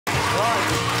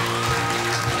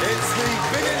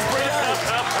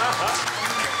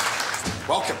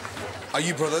Welcome. Are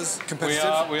you brothers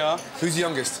competitive? We are. Who's the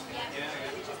youngest?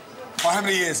 By how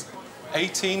many years?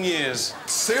 18 years.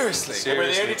 Seriously?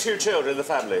 We're the only two children in the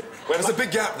family. There's a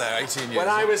big gap there, 18 years. When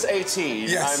I was 18,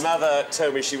 yes, my mother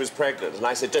told me she was pregnant, and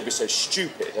I said, don't be so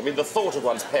stupid. I mean, the thought of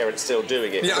one's parents still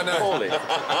doing it is appalling.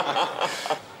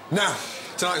 Now,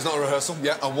 tonight's not a rehearsal.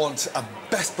 Yeah, I want a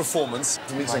best performance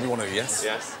from each and every one of you, yes?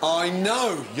 Yes. I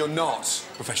know you're not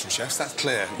professional chefs, that's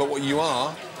clear. But what you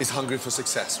are is hungry for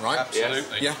success, right?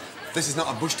 Absolutely. Yeah? This is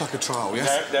not a bush tucker trial, yes?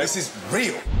 No, no. This is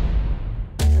real.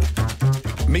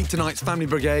 Meet tonight's family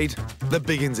brigade, the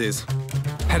Bigginses.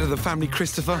 Head of the family,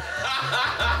 Christopher,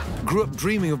 grew up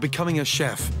dreaming of becoming a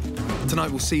chef. Tonight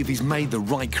we'll see if he's made the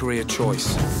right career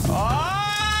choice.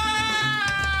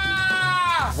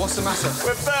 What's the matter?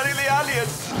 We're burning the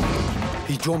onions.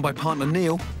 He's drawn by partner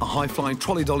Neil, a high-flying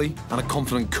trolley dolly and a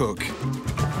confident cook.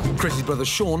 Chris's brother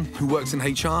Sean, who works in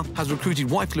HR, has recruited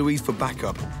wife Louise for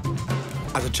backup.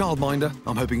 As a childminder,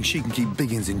 I'm hoping she can keep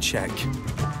Biggins in check.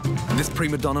 This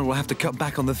prima donna will have to cut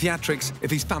back on the theatrics if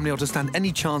his family are to stand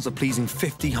any chance of pleasing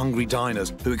 50 hungry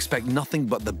diners who expect nothing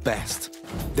but the best.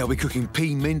 They'll be cooking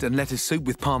pea, mint and lettuce soup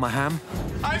with Parma ham.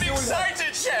 I'm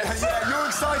excited, Chef! Yeah, you're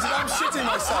excited. I'm shitting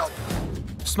myself.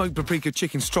 Smoked paprika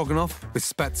chicken stroganoff with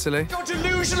spätzle. You're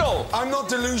delusional! I'm not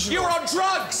delusional. You're on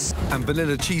drugs! And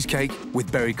vanilla cheesecake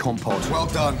with berry compote. Well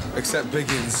done, except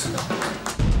Biggins.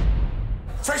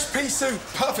 Fresh pea soup,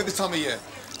 perfect this time of year.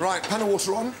 Right, pan of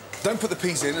water on. Don't put the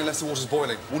peas in unless the water's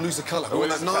boiling. We'll lose the colour. We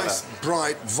want that nice,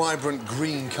 bright, vibrant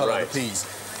green colour of the peas.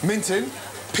 Mint in,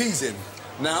 peas in.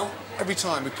 Now, every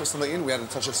time we put something in, we add a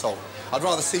touch of salt. I'd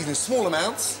rather season in small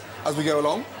amounts as we go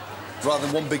along, rather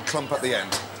than one big clump at the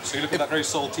end. So you look at that very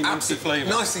salty, minty flavour.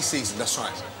 Nicely seasoned, that's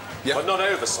right. Yeah. But not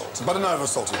over-salted. But not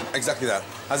over-salted, exactly that.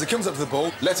 As it comes up to the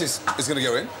boil, lettuce is going to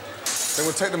go in. Then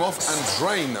we'll take them off and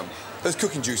drain them. Those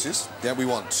cooking juices, yeah, we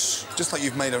want, just like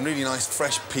you've made a really nice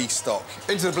fresh pea stock.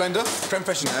 Into the blender, creme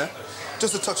fraiche in there,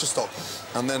 just a touch of stock.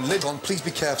 And then lid on, please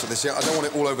be careful with this, yeah? I don't want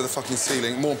it all over the fucking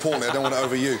ceiling. More importantly, I don't want it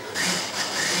over you.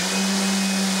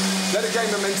 Let it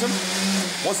gain momentum.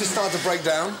 Once it starts to break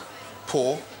down,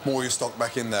 pour more of your stock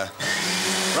back in there.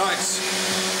 Right,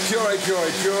 puree,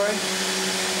 puree, puree.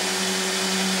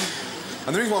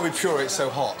 And the reason why we puree it so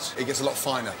hot, it gets a lot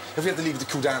finer. If we have to leave it to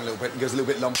cool down a little bit, it goes a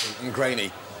little bit lumpy and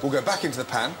grainy. We'll go back into the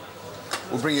pan,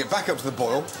 we'll bring it back up to the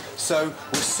boil, so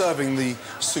we're serving the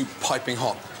soup piping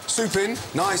hot. Soup in,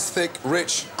 nice, thick,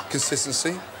 rich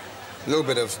consistency. A little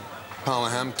bit of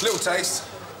Parma ham, little taste.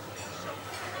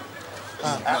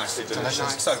 Nice.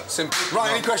 Delicious. So, simple.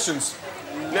 Right, any questions?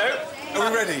 No. Are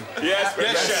we ready? Yes,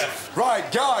 yes, Chef.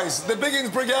 Right, guys, the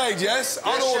Biggins Brigade, yes?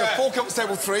 On Yes, order, Chef. 4 cups,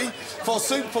 table 3, 4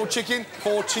 soup, 4 chicken,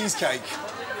 4 cheesecake.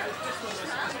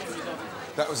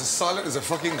 That was as silent as a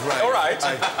fucking grave. All right.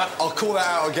 Hey, I'll call that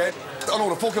out again. On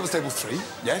order, 4 cups, table 3,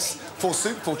 yes? 4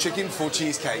 soup, 4 chicken, 4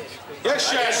 cheesecake. Yes,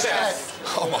 Chef. Yes,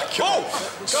 Chef. Oh, my God.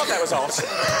 Oh! God, that was hot.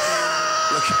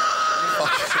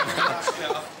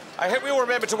 I hope we all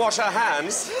remember to wash our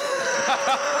hands.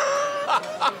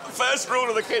 First rule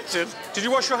of the kitchen. Did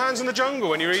you wash your hands in the jungle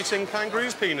when you were eating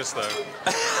kangaroo's penis, though?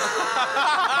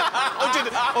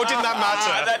 or didn't that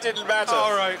matter? That didn't matter.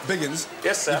 All right. Biggins?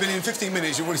 Yes, sir. You've been in 15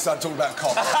 minutes, you've already started talking about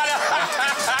cock.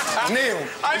 Neil.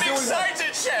 I'm it's always-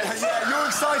 excited, Chef. Yeah, you're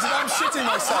excited, I'm shitting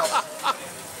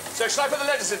myself. So shall I put the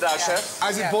lettuce in now, Chef?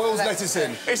 As it boils, lettuce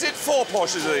in. Is it 4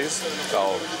 portions of these?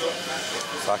 Oh.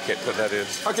 Fuck it, put that in.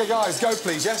 OK, guys, go,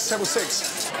 please, yes? Table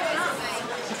 6.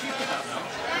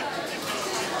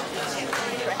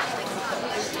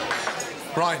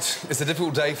 Right, it's a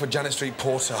difficult day for Janet Street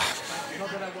Porter.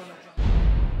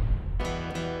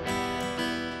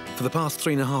 For the past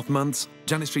 3.5 months,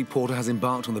 Janet Street Porter has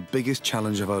embarked on the biggest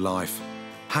challenge of her life.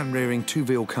 Hand-rearing 2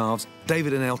 veal calves,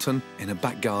 David and Elton, in a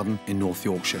back garden in North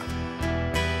Yorkshire.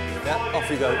 Yeah, off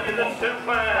we go.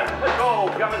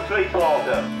 Go, Janet Street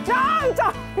Porter. No,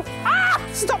 don't! Ah!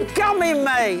 Stop gumming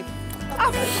me!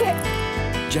 Oh,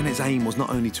 shit! Janet's aim was not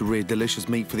only to rear delicious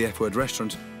meat for the F-Word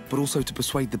restaurant, but also to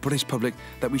persuade the British public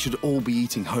that we should all be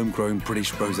eating homegrown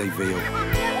British rosé veal.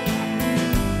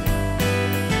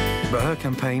 But her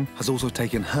campaign has also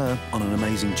taken her on an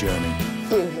amazing journey.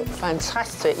 You look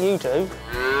fantastic, you do.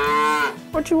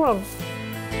 What do you want?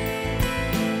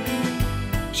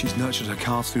 She's nurtured her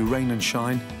calves through rain and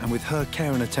shine, and with her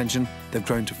care and attention, they've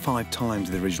grown to 5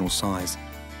 times the original size.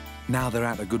 Now they're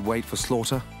at a good weight for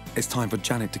slaughter, it's time for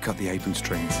Janet to cut the apron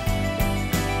strings.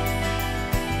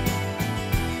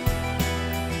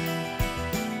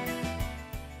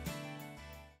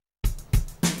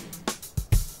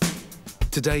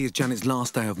 Today is Janet's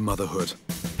last day of motherhood.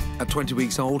 At 20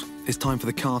 weeks old, it's time for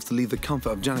the calves to leave the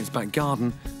comfort of Janet's back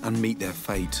garden and meet their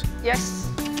fate. Yes.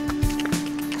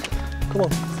 Come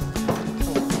on.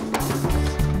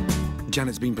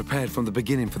 Janet's been prepared from the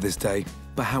beginning for this day,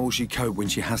 but how will she cope when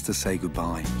she has to say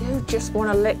goodbye? You just want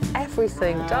to lick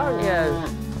everything, don't you?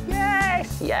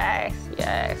 Yes, yes,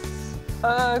 yes.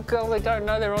 Oh, God, they don't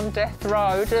know they're on death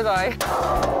row, do they?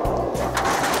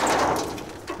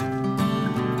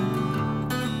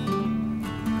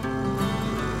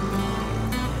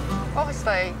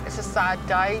 Obviously, it's a sad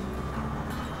day.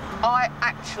 I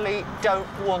actually don't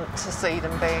want to see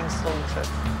them being slaughtered.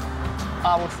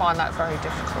 I would find that very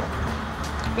difficult.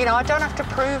 You know, I don't have to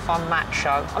prove I'm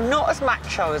macho. I'm not as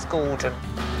macho as Gordon.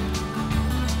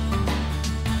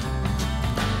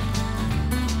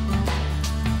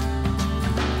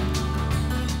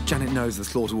 Janet knows the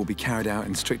slaughter will be carried out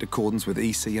in strict accordance with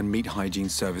EC and Meat Hygiene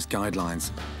Service guidelines,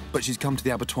 but she's come to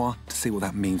the abattoir to see what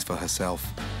that means for herself.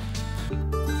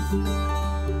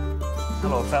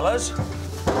 Hello, fellas.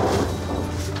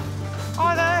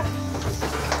 Hi there.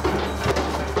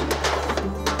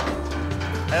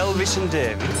 Elvis and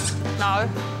David. No,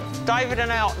 David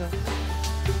and Elton.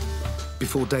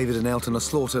 Before David and Elton are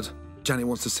slaughtered, Janet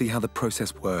wants to see how the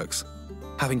process works.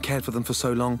 Having cared for them for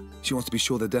so long, she wants to be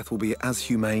sure their death will be as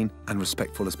humane and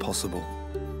respectful as possible.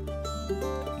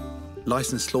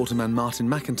 Licensed slaughterman Martin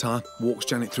McIntyre walks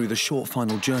Janet through the short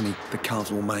final journey the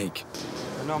calves will make.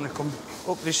 They normally come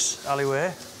up this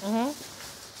alleyway.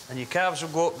 And your calves will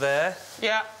go up there.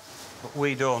 Yeah. But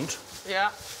we don't.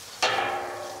 Yeah.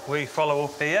 We follow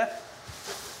up here.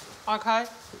 OK.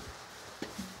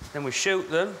 Then we shoot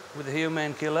them with a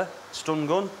humane killer, stun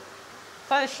gun.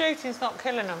 So the shooting's not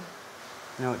killing them?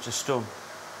 No, it's a stun.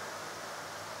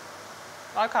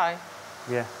 OK.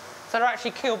 Yeah. So they're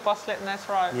actually killed by slitting their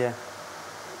throat? Yeah.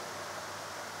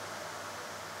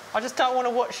 I just don't want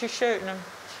to watch you shooting them.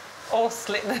 Or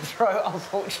slitting their throat,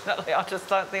 unfortunately. I just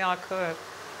don't think I could.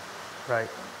 Right.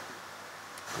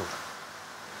 Good.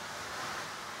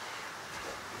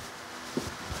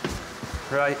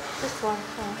 Right. This one.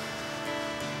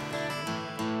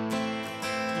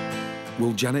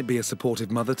 Will Janet be a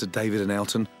supportive mother to David and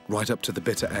Elton right up to the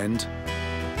bitter end?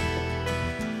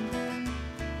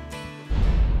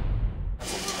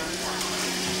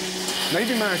 Now, you've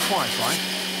been married twice, right?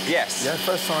 Yes. Yeah,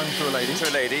 first time to a lady. To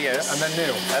a lady, yes. Yeah, and then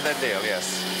Neil. And then Neil,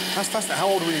 yes. That's fascinating. How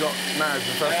old were you got married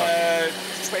the first time?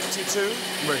 22.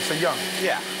 Really, so young?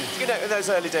 Yeah. You know, in those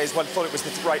early days, one thought it was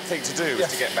the right thing to do,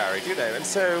 was to get married, you know, and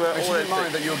so... But she didn't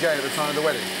mind that you were gay at the time of the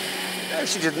wedding? No,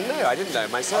 she didn't know. I didn't know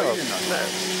myself. Oh, you didn't know? No.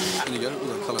 There you go.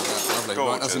 Look at the colour of that. Lovely.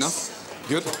 Gorgeous. Right, that's enough.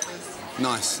 Good.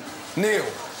 Nice. Neil,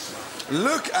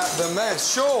 look at the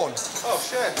mess. Sean. Oh,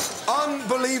 shit.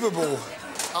 Unbelievable.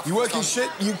 You work in shit,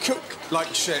 you cook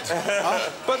like shit.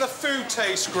 But the food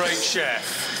tastes great, chef.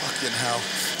 Fucking hell.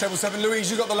 Table 7.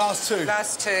 Louise, you got the last two.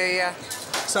 Last two, yeah.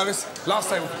 Service, last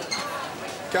table.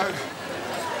 Go.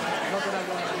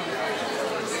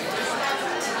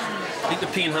 I think the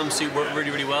pea and ham soup worked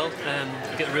really, really well.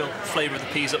 You get the real flavour of the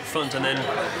peas up front, and then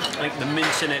I think the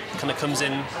mint in it kind of comes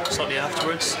in slightly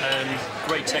afterwards.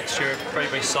 Great texture, very,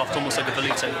 very soft, almost like a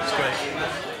velouté. It's great.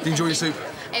 Did you enjoy your soup?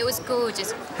 It was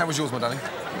gorgeous. How was yours, my darling?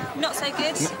 Not so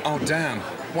good. Oh, damn.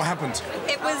 What happened?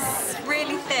 It was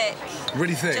really thick.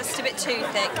 Really thick? Just a bit too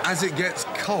thick. As it gets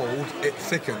cold, it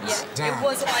thickens. Yeah, Damn. it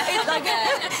was.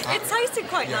 It tasted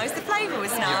quite nice. The flavour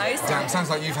was nice. Damn, sounds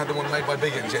like you've had the one made by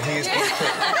Biggins. Yeah, he is quite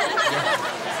thick.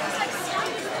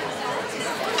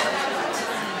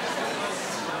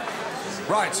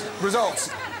 Yeah. Right,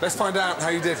 results. Let's find out how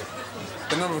you did.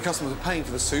 The number of customers are paying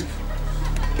for the soup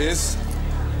is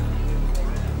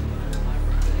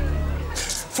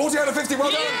 40 out of 50,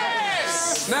 well done!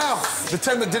 Yes! Now, the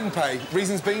 10 that didn't pay,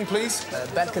 reasons being, please?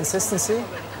 Bad consistency.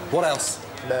 What else?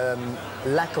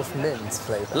 Lack of mint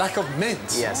flavour. Lack of mint?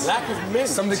 Yes. Lack of mint?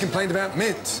 Somebody complained about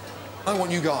mint. I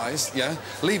want you guys, yeah,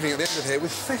 leaving at the end of here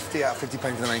with 50 out of 50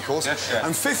 paying for the main course. Yes, chef.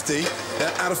 And 50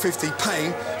 out of 50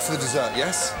 paying for the dessert,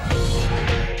 yes?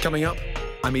 Coming up,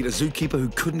 I meet a zookeeper who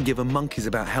couldn't give a monkeys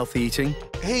about healthy eating.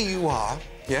 Here you are,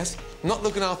 yes, not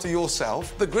looking after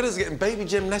yourself. The grillers are getting baby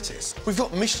gem lettuce. We've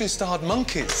got Michelin-starred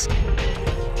monkeys.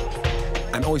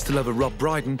 And oyster lover Rob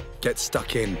Brydon gets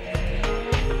stuck in.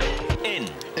 In.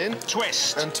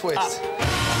 Twist. And twist. Up.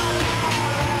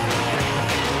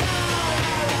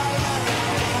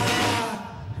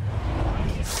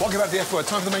 Welcome back to the F word.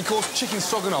 Time for the main course, chicken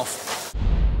stroganoff.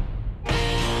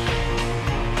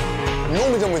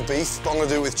 Normally done with beef, but I'm going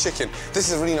to do it with chicken. This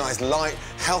is a really nice, light,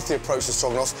 healthy approach to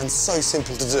stroganoff and so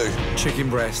simple to do. Chicken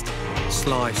breast,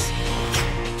 slice,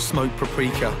 smoked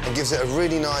paprika. It gives it a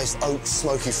really nice oak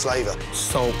smoky flavour.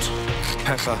 Salt,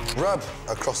 pepper. Rub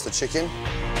across the chicken.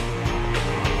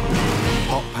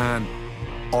 Hot pan,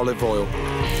 olive oil.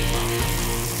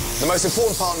 The most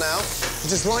important part now is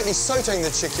just lightly sautéing the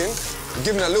chicken,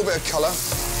 giving it a little bit of colour.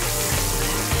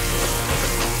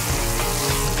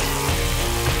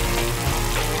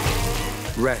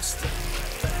 Rest.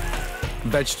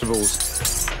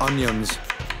 Vegetables, onions,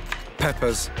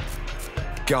 peppers,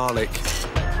 garlic.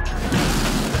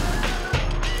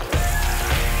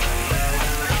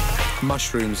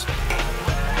 Mushrooms.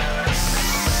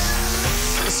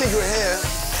 The secret here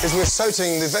is we're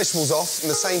sautéing the vegetables off in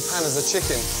the same pan as the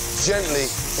chicken, gently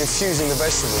infusing the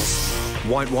vegetables.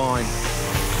 White wine.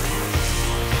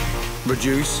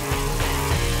 Reduce.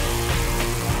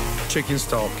 Chicken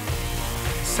stock.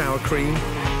 Sour cream.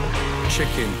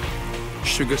 Chicken.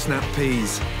 Sugar snap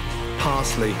peas.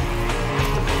 Parsley.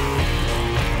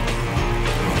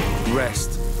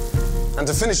 Rest. And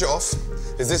to finish it off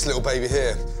is this little baby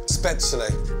here, Spätzle.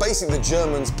 Basically the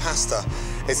German's pasta.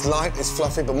 It's light, it's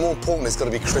fluffy, but more importantly, it's got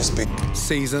to be crispy.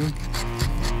 Season.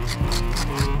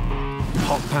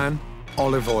 Hot pan.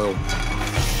 Olive oil.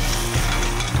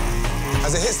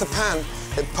 As it hits the pan,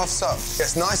 it puffs up,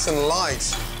 gets nice and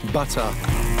light. Butter.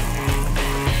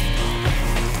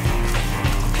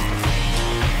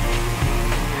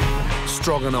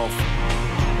 Stroganoff.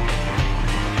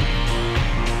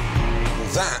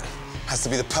 That has to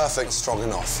be the perfect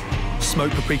stroganoff.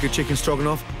 Smoked paprika chicken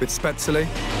stroganoff with Spätzle.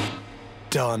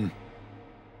 Done.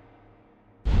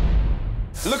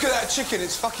 Look at that chicken,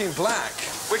 it's fucking black.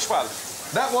 Which one?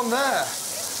 That one there.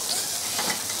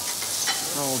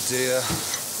 Oh, dear.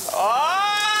 Ah!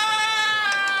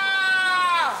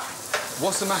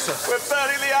 What's the matter? We're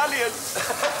burning the onion.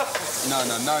 No.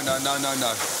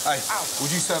 Hey,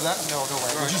 would you serve that? No, don't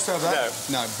worry. Would you serve that?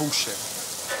 No. No, bullshit.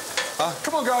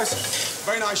 Come on, guys.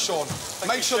 Very nice, Sean.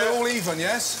 Make sure they're all even,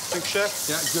 yes? Thanks, Chef.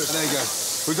 Yeah, good. There you go.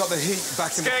 We've got the heat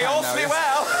back in the pan now, awfully yes?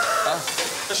 well.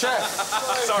 Chef.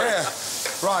 Sorry. Here.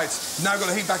 Right, now we've got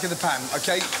the heat back in the pan,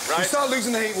 OK? Right. We start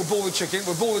losing the heat, we'll boil the chicken.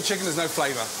 We'll boil the chicken, there's no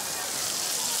flavour.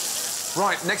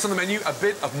 Right, next on the menu, a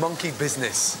bit of monkey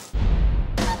business.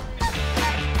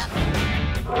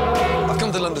 I've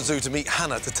come to London Zoo to meet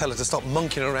Hannah to tell her to stop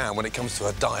monkeying around when it comes to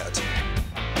her diet.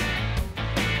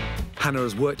 Hannah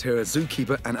has worked here as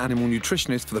zookeeper and animal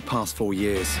nutritionist for the past 4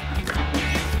 years.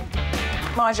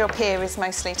 My job here is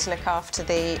mostly to look after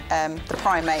the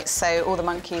primates, so all the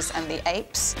monkeys and the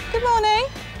apes. Good morning.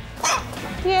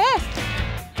 Yes.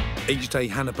 Each day,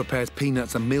 Hannah prepares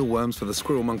peanuts and mealworms for the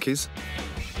squirrel monkeys.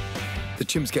 The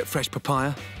chimps get fresh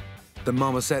papaya, the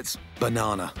marmosets,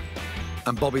 banana.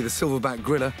 And Bobby, the silverback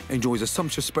griller, enjoys a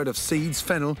sumptuous spread of seeds,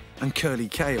 fennel and curly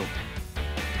kale.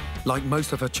 Like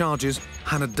most of her charges,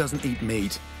 Hannah doesn't eat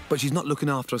meat, but she's not looking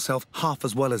after herself half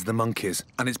as well as the monkeys,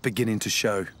 and it's beginning to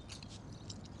show.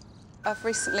 I've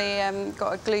recently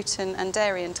got a gluten and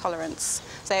dairy intolerance.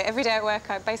 So every day at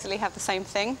work, I basically have the same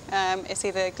thing. It's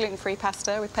either gluten-free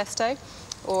pasta with pesto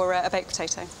or a baked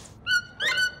potato.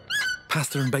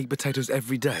 Pasta and baked potatoes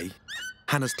every day?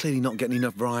 Hannah's clearly not getting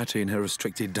enough variety in her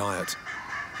restricted diet.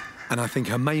 And I think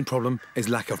her main problem is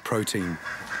lack of protein.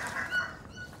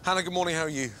 Hannah, good morning, how are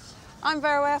you? I'm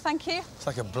very well, thank you. It's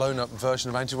like a blown-up version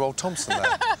of Auntie Roll Thompson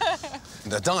there.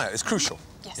 The diet is crucial.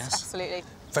 Yes, absolutely.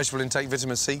 Vegetable intake,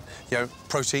 vitamin C,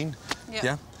 protein.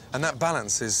 Yeah. And that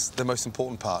balance is the most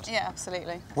important part. Yeah,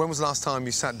 absolutely. When was the last time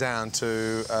you sat down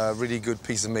to a really good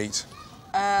piece of meat?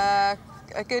 A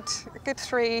good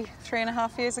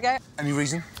 3.5 years ago. Any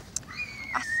reason?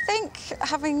 I think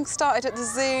having started at the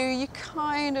zoo, you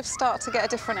kind of start to get a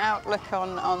different outlook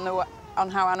on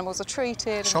how animals are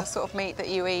treated and the sort of meat that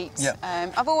you eat. Yeah.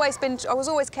 I was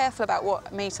always careful about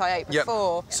what meat I ate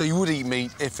before. So you would eat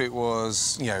meat if it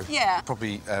was,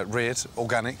 properly reared,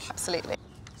 organic? Absolutely.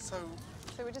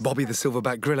 Bobby, the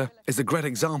silverback griller, is a great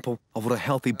example of what a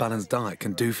healthy, balanced diet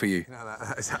can do for you.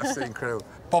 That is absolutely incredible.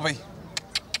 Bobby.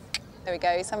 There we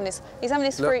go. He's having his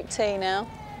fruit tea now.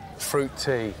 Fruit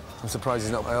tea. I'm surprised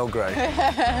he's not Earl Grey.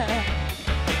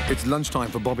 It's lunchtime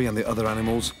for Bobby and the other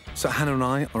animals, so Hannah and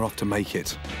I are off to make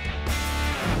it.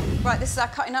 Right, this is our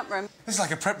cutting up room. This is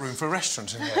like a prep room for a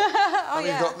restaurant in here. Yeah.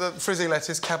 You've got the frizzy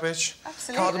lettuce, cabbage,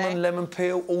 cardamom, lemon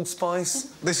peel,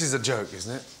 allspice. This is a joke,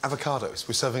 isn't it? Avocados.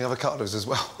 We're serving avocados as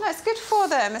well. No, it's good for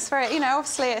them. It's very,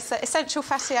 obviously it's essential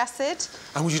fatty acid.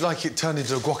 And would you like it turned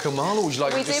into a guacamole, or would you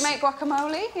like We do make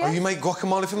guacamole, yes. Oh, you make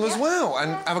guacamole from them as well?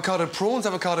 And avocado prawns,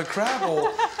 avocado crab,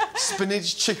 or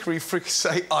spinach, chicory,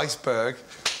 fricassee, iceberg,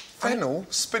 fennel,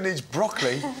 spinach,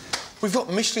 broccoli. We've got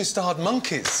Michelin-starred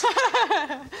monkeys.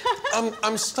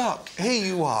 I'm stuck. Here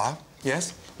you are,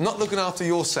 yes, not looking after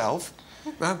yourself.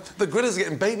 The griller's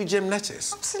getting baby gem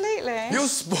lettuce. Absolutely. You're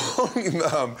spoiling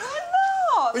them. I'm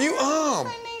not. You are. They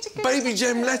need a good baby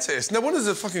gem lettuce. No wonder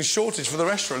there's a fucking shortage for the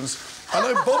restaurants. I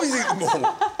know Bobby's eating them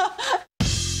all.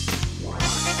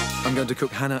 I'm going to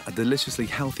cook Hannah a deliciously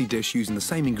healthy dish using the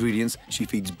same ingredients she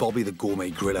feeds Bobby the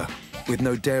gourmet griller, with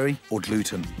no dairy or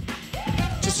gluten.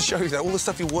 Just to show you that all the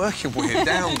stuff you're working with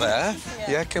down there,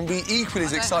 can be equally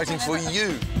as exciting for you.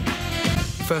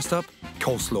 First up,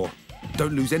 coleslaw.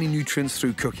 Don't lose any nutrients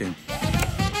through cooking.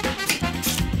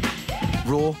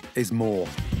 Raw is more.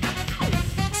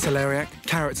 Celeriac,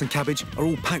 carrots and cabbage are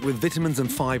all packed with vitamins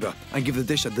and fibre and give the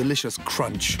dish a delicious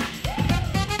crunch.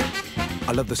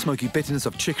 I love the smoky bitterness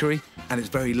of chicory, and it's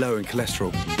very low in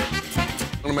cholesterol.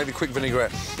 I'm going to make the quick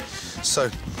vinaigrette. So,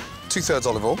 2/3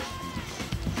 olive oil,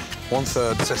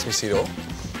 1/3 sesame seed oil,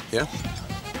 a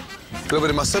little bit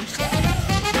of mustard.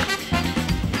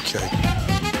 OK.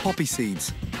 Poppy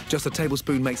seeds. Just a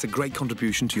tablespoon makes a great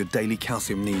contribution to your daily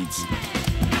calcium needs.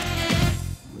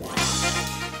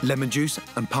 Lemon juice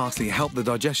and parsley help the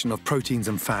digestion of proteins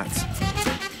and fats.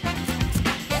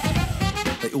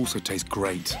 They also taste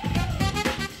great.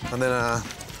 And then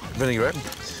vinaigrette.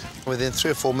 Within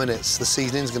 3 or 4 minutes, the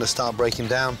seasoning's going to start breaking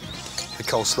down the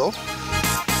coleslaw.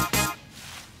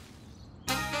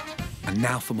 And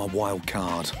now for my wild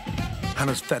card.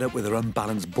 Hannah's fed up with her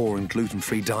unbalanced, boring,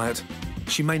 gluten-free diet.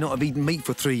 She may not have eaten meat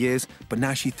for 3 years, but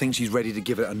now she thinks she's ready to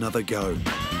give it another go.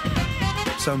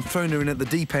 So I'm throwing her in at the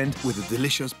deep end with a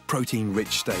delicious,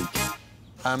 protein-rich steak.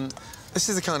 This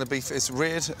is the kind of beef, it's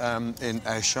reared in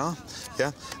Ayrshire,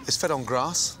 It's fed on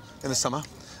grass in the summer,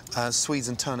 Swedes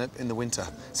and turnip in the winter.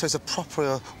 So it's a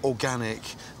proper organic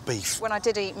beef. When I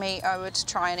did eat meat, I would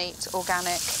try and eat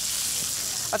organic.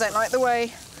 I don't like the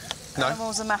way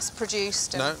animals are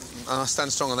mass-produced. No, I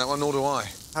stand strong on that one, nor do I.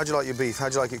 How do you like your beef? How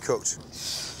do you like it cooked?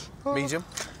 Medium?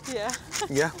 Yeah.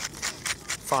 Yeah?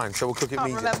 Fine, so we'll cook it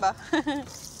medium. Can't remember.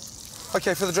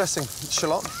 OK, for the dressing,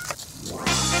 shallot.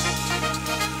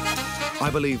 I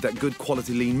believe that good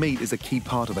quality lean meat is a key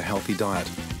part of a healthy diet.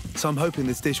 So I'm hoping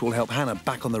this dish will help Hannah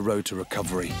back on the road to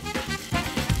recovery.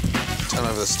 Turn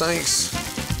over the steaks.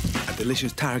 A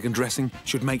delicious tarragon dressing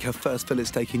should make her first fillet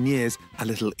steak in years a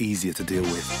little easier to deal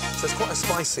with. So it's quite a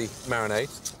spicy marinade.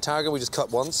 Tarragon we just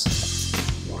cut once.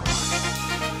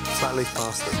 Flat leaf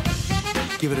parsley.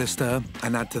 Give it a stir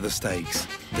and add to the steaks.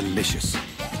 Delicious.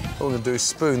 What we're going to do is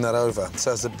spoon that over.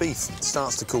 So as the beef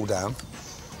starts to cool down,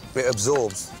 it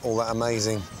absorbs all that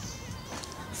amazing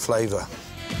flavour.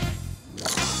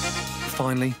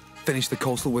 Finally, finish the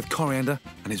coleslaw with coriander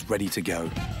and it's ready to go.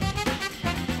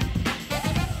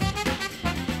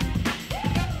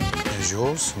 There's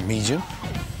yours, medium.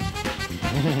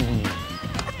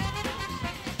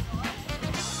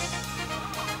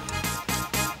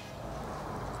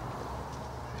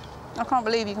 I can't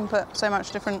believe you can put so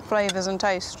much different flavours and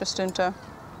tastes just into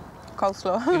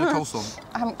coleslaw. In a coleslaw?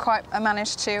 I haven't quite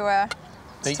managed to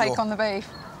take on the beef.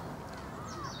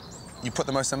 You put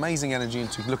the most amazing energy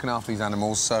into looking after these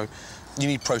animals, so you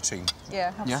need protein.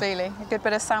 Yeah, absolutely. A good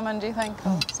bit of salmon, do you think?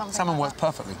 Or something Salmon like works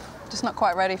perfectly. Just not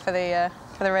quite ready for the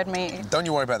red meat. Don't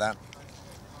you worry about that.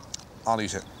 I'll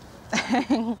eat it.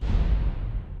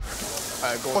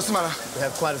 What's the matter? We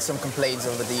have quite some complaints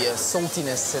over the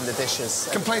saltiness in the dishes.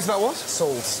 Complaints about what?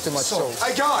 Salt, too much salt.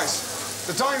 Hey, guys!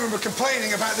 The dining room are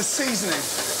complaining about the seasoning.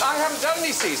 I haven't done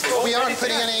any seasoning. We aren't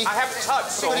putting any... I haven't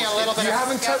touched salt. You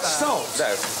haven't touched salt?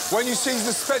 No. When you season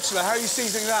the spatula, how are you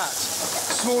seasoning that?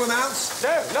 Small amounts?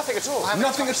 No, nothing at all.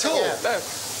 Nothing at all? Yeah. No.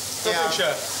 Nothing,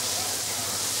 Chef.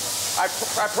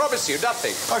 I promise you,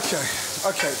 nothing. OK,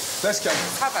 OK, let's go.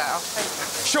 Have it, I'll take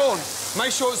it. Sean,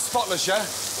 make sure it's spotless, yeah?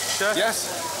 Chef? Yes?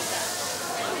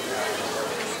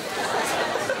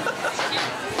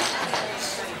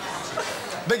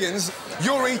 Biggins,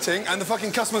 you're eating and the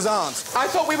fucking customers aren't. I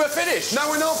thought we were finished. No,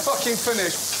 we're not fucking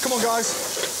finished. Come on,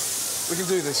 guys. We can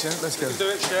do this, yeah? Let's go. You can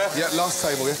do it, Chef. Yeah, last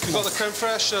table, yeah? You've got the creme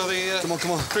fraiche or the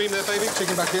come on. cream there, baby.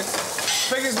 Chicken back in.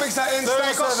 Biggins, mix that in. There,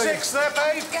 you've got serving. 6 there,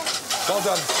 babe. Well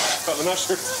done. Got the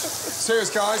mushroom. Serious,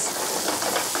 guys.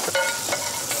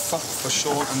 Fuck for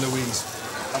Sean and Louise.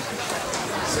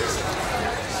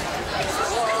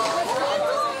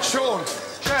 Sean,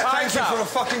 thank you for a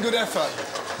fucking good effort.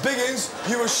 Biggins,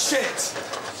 you were shit.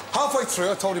 Halfway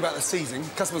through, I told you about the seasoning.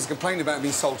 Customers complained about it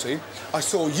being salty. I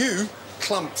saw you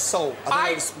clump salt.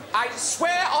 I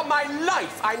swear on my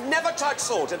life, I never touched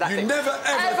salt in that thing. You never,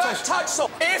 ever touched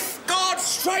salt. If God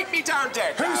strike me down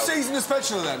dead Who now. seasoned the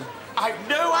spatula, then? I've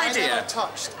no idea. I never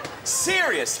touched.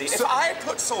 Seriously, if I had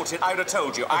put salt in, I would have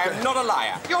told you. Okay. I am not a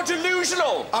liar. You're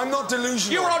delusional. I'm not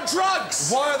delusional. You're on drugs.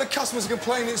 Why are the customers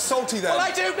complaining it's salty, then? Well,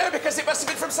 I don't know, because it must have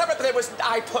been from somewhere, but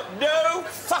I put no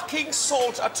fucking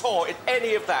salt at all in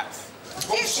any of that.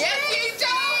 Yes, you did!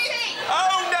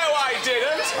 Oh, no, I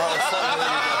didn't.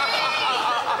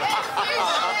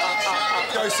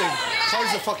 Go, see.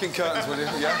 Close the fucking curtains, will you?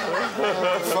 Yeah?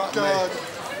 Fuck God. Me.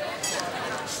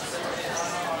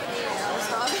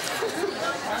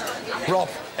 Rob.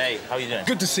 Hey, how are you doing?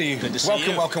 Good to see you. Good to see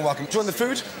you. Welcome. Enjoying the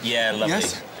food? Yeah, lovely.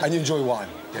 Yes? And you enjoy wine?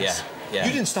 Yes. Yeah.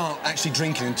 You didn't start actually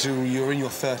drinking until you were in your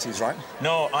 30s, right?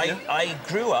 No, I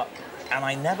grew up and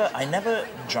I never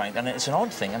drank, and it's an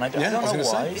odd thing, and I don't know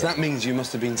why. So that means you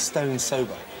must have been stone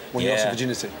sober when you lost your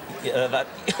virginity. Yeah,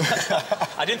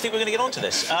 I didn't think we were going to get onto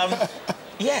this.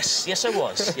 Yes, I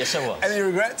was. Yes, I was. Any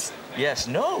regrets? Yes.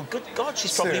 No, good God,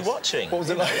 she's probably watching. What was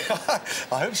it like?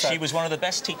 I hope so. She was one of the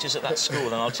best teachers at that school,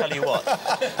 and I'll tell you what,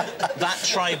 that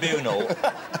tribunal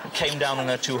came down on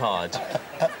her too hard.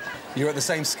 You were at the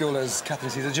same school as Catherine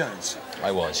Zeta-Jones?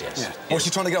 I was, yes. Yeah. Was she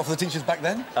trying to get off the teachers back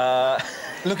then?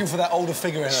 Looking for that older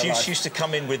figure in her life? She used to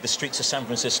come in with the streets of San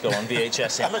Francisco on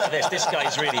VHS saying, look at this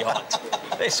guy's really hot.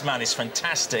 This man is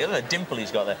fantastic. Look at the dimple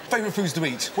he's got there. Favourite foods to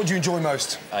eat? What do you enjoy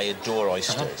most? I adore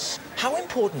oysters. How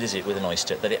important is it with an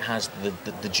oyster that it has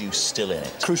the juice still in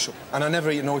it? Crucial. And I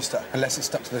never eat an oyster unless it's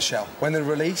stuck to the shell. When they're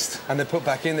released and they're put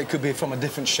back in, it could be from a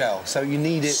different shell. So you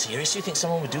need it... Seriously, you think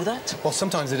someone would do that? Well,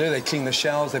 sometimes they do. They clean the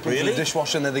shells, they put them in the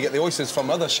dishwasher, and then they get the oysters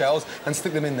from other shells and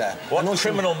stick them in there. What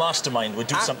criminal mastermind would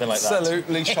do something like that?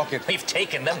 Absolutely shocking. We've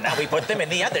taken them, now we put them in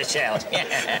the other shells.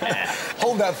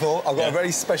 Hold that thought. I've got a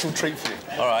very special treat for you.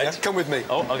 All right. Yeah? Come with me.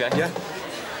 Oh, OK. Yeah?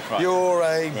 Right. You're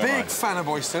a big fan of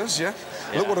oysters, yeah?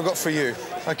 Look what I've got for you.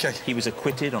 OK. He was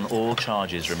acquitted on all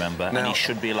charges, remember, and he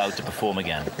should be allowed to perform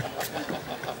again.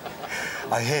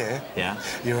 I hear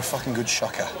you're a fucking good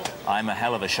shucker. I'm a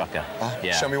hell of a shucker.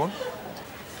 Yeah. Show me one.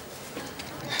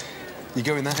 You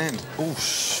go in that end. Oh,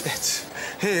 shit.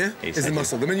 Here is the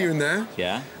muscle. The minute you're in there,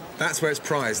 that's where it's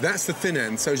prized. That's the thin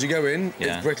end. So as you go in,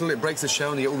 it's brittle, it breaks the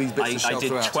shell, and you get all these bits of shell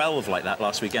throughout. I did 12 like that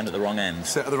last weekend at the wrong end.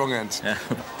 Set at the wrong end. Yeah.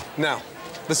 Now,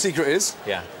 the secret is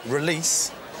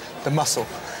release the muscle.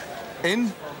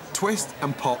 In, twist,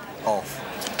 and pop off.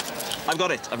 I've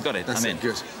got it. That's I'm in.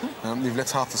 Good. You've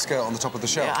left half the skirt on the top of the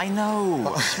shell. Yeah, I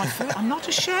know. It's my food. I'm not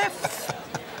a chef.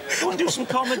 Go and do some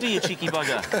comedy, you cheeky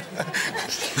bugger.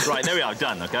 Right, there we are.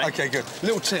 Done, OK? OK, good.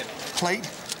 Little tip. Plate,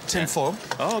 tin foil.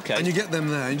 Oh, OK. And you get them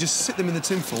there, and just sit them in the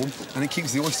tin foil, and it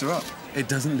keeps the oyster up. It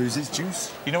doesn't lose its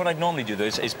juice. You know what I'd normally do, though,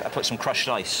 is I put some crushed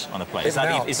ice on a plate. Is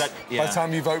that by the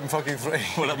time you've opened fucking 3?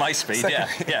 Well, at my speed, yeah.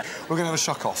 We're going to have a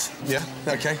shuck-off. Yeah?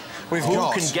 OK. Who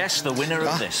can guess the winner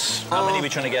of this? How many are we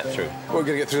trying to get through? We're going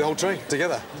to get through the whole tray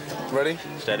together. Ready?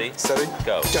 Steady. Steady.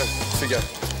 Go. Go. Off we go.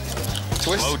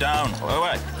 Twist. Slow down.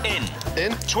 Wait.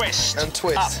 In. Twist. And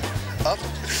twist. Up.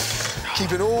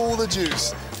 Keeping all the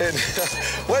juice in.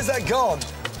 Where's that gone?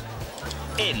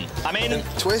 In. I'm in.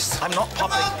 Twist. I'm not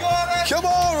popping. Come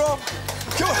on, Rob.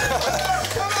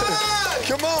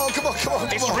 Come on. Come on.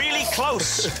 It's really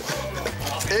close.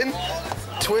 In.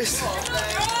 Twist.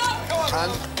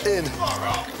 And in.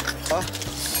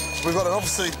 We've got an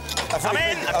obviously... I'm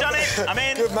in. I've done it. I'm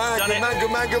in. Good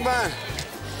man.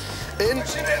 In.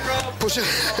 Push it.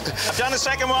 I've done the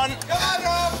second one. Come on,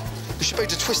 Rob. You should be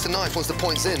able to twist the knife once the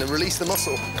point's in and release the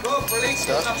muscle. Rob, release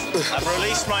the muscle. I've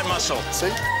released my muscle. See?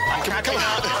 I'm catching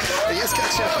up. He is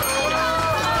catching up.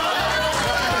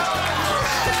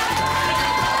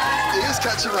 He is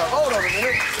catching up. Hold on a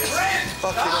minute.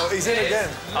 Fucking hell, he's in again.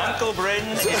 Uncle Bryn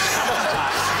is coming back.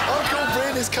 Uncle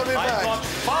Bryn is coming back. I've got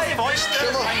 5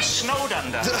 oysters and snowed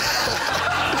under.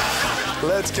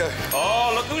 Let's go.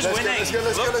 Oh, look who's winning. Let's go.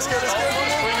 Who's winning?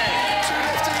 2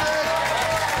 left in there.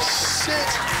 Shit.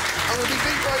 I'm going to be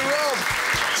beat by Rob.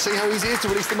 See how easy it is to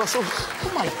release the muscle?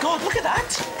 Oh, my God, look at that.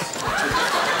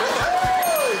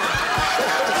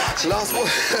 Last one.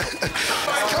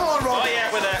 Come on, Rob. Oh,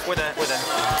 yeah, with a...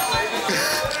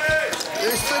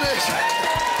 It's finished.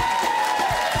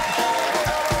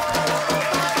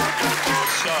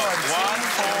 So, 1,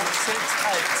 4,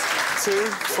 6, 8. 2,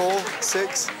 4,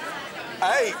 6,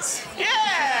 8. Yeah!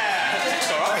 It's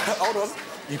all right. Hold on.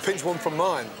 You pinched one from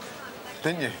mine,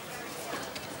 didn't you?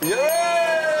 Yeah!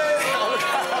 Look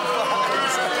at that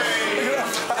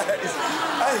face.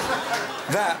 Hey,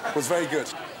 that was very good.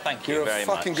 Thank you You're very a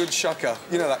much. fucking good shucker.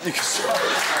 You know that. You can shuck.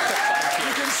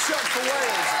 You can shuck for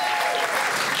Wales.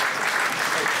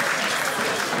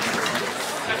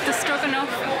 The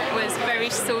stroganoff was very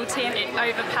salty and it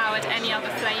overpowered any other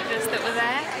flavours that were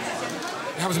there.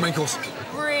 How was the main course?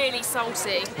 Really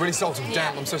salty. Really salty.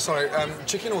 Damn, I'm so sorry.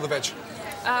 Chicken or the veg?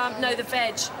 No, the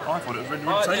veg. I thought it was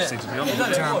really tasty, to be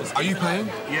honest. Are you paying?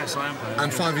 Yes, I am paying.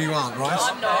 And 5 of you aren't, right?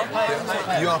 I'm not.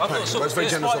 You are paying. That's very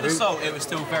generous of you. Salt, it was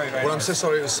still very, very Well, I'm so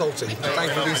sorry it was salty. Thank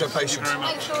you for being so patient.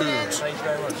 Good. Thank you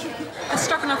very much. The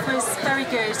stroganoff was very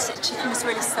good. The chicken was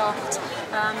really soft.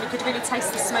 You could really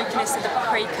taste the smokiness of the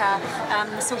paprika.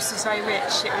 The sauce was very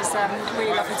rich. It was a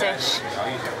really lovely dish.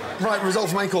 Right, result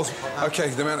for main course. OK,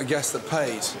 the amount of guests that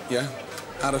paid,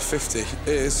 out of 50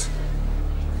 is...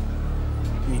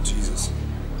 Oh, Jesus.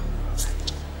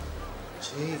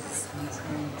 Jesus.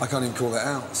 I can't even call that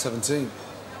out. 17.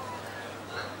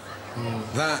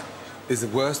 That is the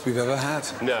worst we've ever had.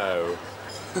 No.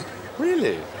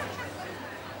 Really?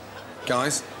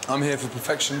 Guys, I'm here for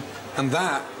perfection, and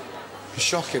that is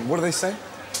shocking. What do they say?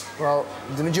 Well,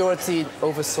 the majority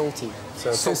over salty.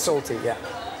 So too salty, yeah.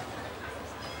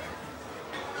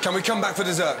 Can we come back for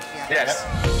dessert? Yes.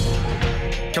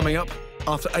 Coming up,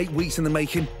 after 8 weeks in the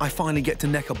making, I finally get to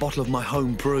neck a bottle of my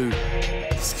home brew.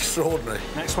 It's extraordinary.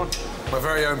 Next one. My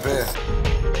very own beer.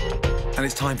 And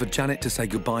it's time for Janet to say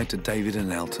goodbye to David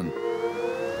and Elton.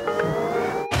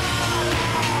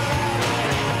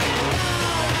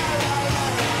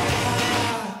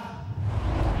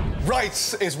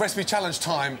 Right, it's recipe challenge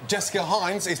time. Jessica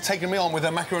Hines is taking me on with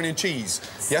her macaroni and cheese.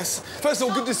 Yes? First of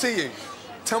all, good to see you.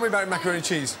 Tell me about macaroni and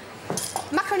cheese.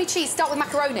 Macaroni cheese, start with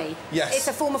macaroni. Yes. It's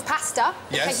a form of pasta,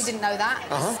 in case you didn't know that.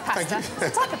 It's pasta.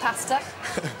 It's a type of pasta.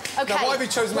 OK. Now, why have you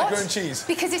chosen macaroni and cheese?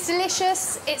 Because it's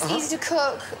delicious, it's easy to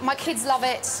cook, my kids love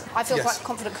it, I feel quite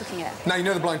confident cooking it. Now, you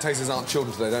know the blind tasters aren't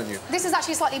children today, don't you? This is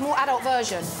actually a slightly more adult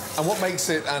version. And what makes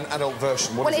it an adult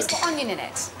version? What is it's got onion in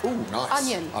it. Ooh, nice.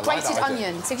 Onion, I like grated that idea.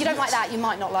 onion. So if you don't like that, you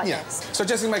might not like Yeah. this. So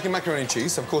Jessica's making macaroni and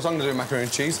cheese. Of course, I'm going to do macaroni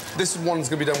and cheese. This one's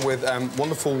going to be done with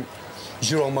wonderful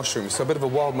girole mushrooms, so a bit of a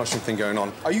wild mushroom thing going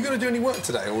on. Are you going to do any work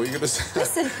today, or are you going to...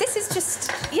 Listen, this is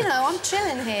just, you know, I'm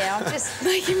chilling here. I'm just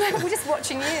making, we're just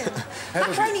watching you.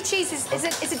 Macaroni cheese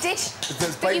is a dish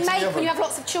that you make when you have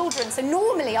lots of children. So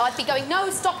normally I'd be going, no,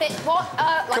 stop it, what?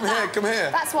 Like come here.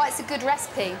 That's why it's a good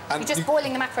recipe. And You're just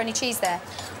boiling the macaroni cheese there.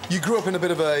 You grew up in a bit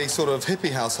of a sort of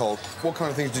hippie household. What kind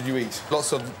of things did you eat?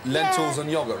 Lots of lentils and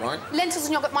yoghurt, right? Lentils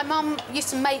and yoghurt. My mum used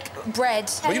to make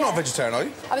bread. But you're not a vegetarian, are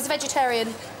you? I was a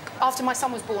vegetarian after my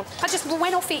son was born. I just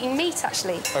went off eating meat,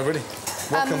 actually. Oh, really?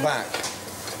 Welcome back.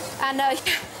 And,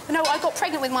 no, I got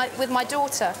pregnant with my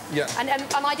daughter. Yeah. And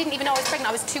I didn't even know I was pregnant.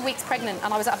 I was 2 weeks pregnant,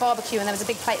 and I was at a barbecue, and there was a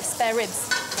big plate of spare ribs.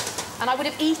 And I would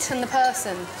have eaten the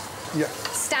person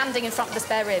standing in front of the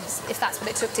spare ribs, if that's what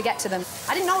it took to get to them.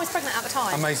 I didn't know I was pregnant at the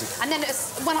time. Amazing. And then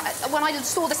when I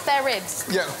saw the spare ribs,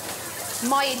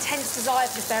 my intense desire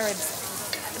for the spare ribs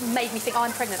made me think, oh,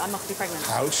 I'm pregnant, I must be pregnant.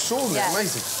 How extraordinary,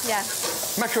 amazing. Yeah.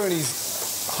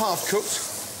 Macaroni's half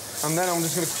cooked, and then I'm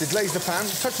just going to deglaze the pan,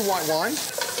 touch of white wine,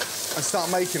 and start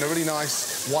making a really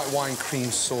nice white wine cream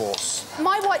sauce.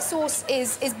 My white sauce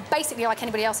is basically like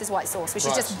anybody else's white sauce, which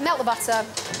is just melt the butter,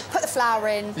 put the flour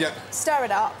in, stir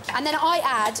it up, and then I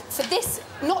add, for this,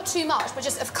 not too much, but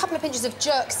just a couple of pinches of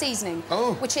jerk seasoning,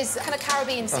 which is kind of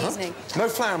Caribbean seasoning. No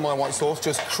flour in my white sauce,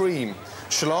 just cream,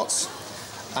 shallots,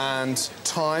 and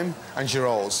thyme and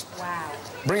girolles. Wow.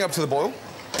 Bring it up to the boil,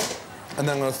 and then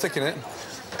I'm going to thicken it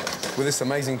with this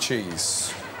amazing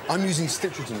cheese. I'm using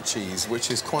Stitcherton cheese, which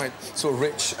is quite sort of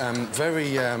rich,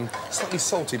 very slightly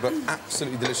salty, but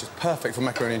absolutely delicious. Perfect for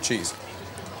macaroni and cheese.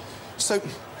 So,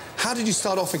 how did you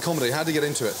start off in comedy? How did you get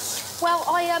into it? Well,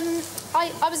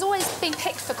 I was always being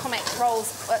picked for comic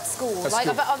roles at school.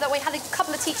 We had a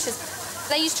couple of teachers.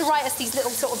 They used to write us these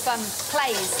little sort of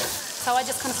plays. So I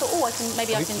just kind of thought, oh,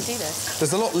 maybe I can do this.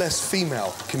 There's a lot less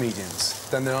female comedians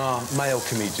than there are male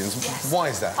comedians. Yes. Why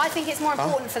is that? I think it's more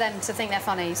important for them to think they're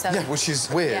funny, so... Yeah, which is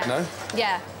weird, no?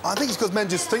 Yeah. I think it's because men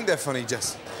just think they're funny,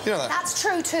 Jess. You know that? That's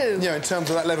true, too. Yeah, in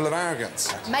terms of that level of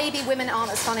arrogance. Maybe women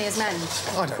aren't as funny as men.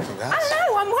 I don't think that. I don't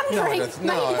know, I'm wondering.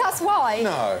 No, maybe that's why.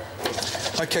 No.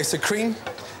 OK, so cream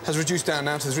has reduced down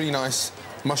now to this really nice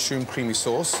mushroom creamy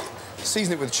sauce.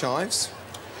 Season it with chives,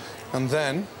 and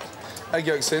then egg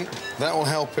yolks in. That will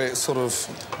help it sort of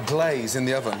glaze in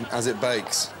the oven as it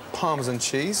bakes. Parmesan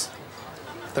cheese.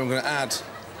 Then we're going to add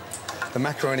the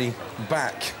macaroni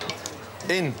back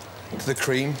in to the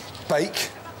cream, bake,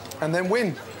 and then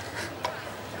win.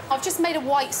 I've just made a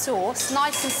white sauce,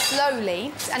 nice and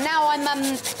slowly, and now I'm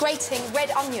grating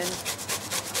red onion.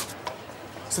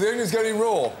 So the onion's going in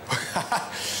raw.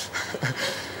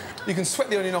 You can sweat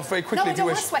the onion off very quickly if you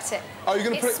wish. No, I don't want to sweat it. Oh, you're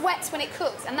going to put it... It sweats when it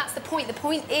cooks, and that's the point. The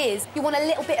point is, you want a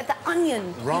little bit of the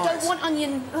onion. Right. You don't want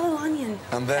onion... Oh, onion.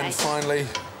 And then, finally,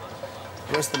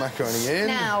 the rest of the macaroni in.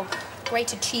 Now,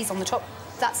 grated cheese on the top.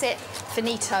 That's it.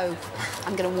 Finito.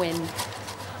 I'm going to win.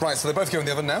 Right, so they both go in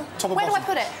the oven now? Top or Where bottom?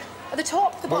 do I put it? At the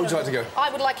top? The bottom? Where would you like to go? I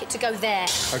would like it to go there.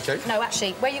 OK. No,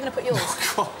 actually, where are you going to put yours?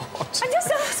 Oh, God. I'm just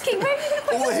asking, where are you going to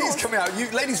put yours? All the heat's coming out. You,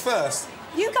 ladies first.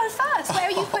 You go first. Where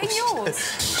are you putting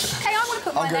yours? OK, I'm going to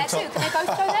put mine there, too. Can they both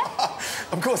go there?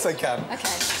 Of course they can. OK.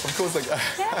 Of course they can.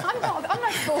 Yeah, I'm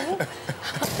no fool.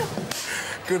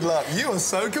 Good luck. You are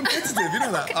so competitive, you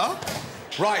know that, huh?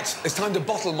 Right, it's time to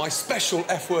bottle my special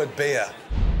F-word beer.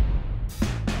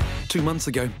 2 months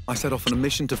ago, I set off on a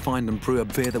mission to find and brew a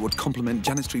beer that would complement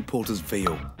Janet Street Porter's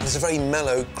veal. It's a very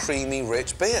mellow, creamy,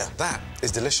 rich beer. That is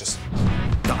delicious.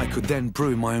 That I could then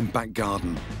brew in my own back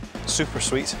garden. Super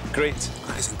sweet, great.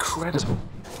 That is incredible.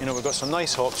 You know, we've got some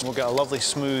nice hops and we'll get a lovely,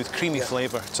 smooth, creamy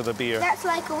flavour to the beer. That's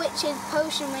like a witch's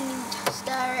potion when you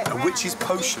stir it. A witch's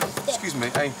potion? Excuse me,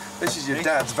 hey, this is your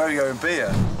dad's very own beer.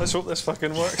 Let's hope this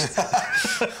fucking works.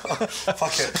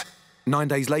 Fuck it. 9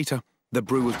 days later, the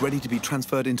brew was ready to be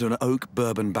transferred into an oak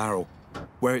bourbon barrel,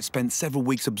 where it spent several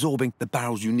weeks absorbing the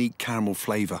barrel's unique caramel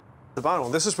flavour. The barrel,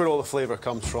 this is where all the flavour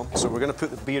comes from. So we're going to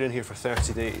put the beer in here for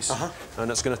 30 days,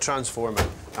 and it's going to transform it,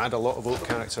 add a lot of oak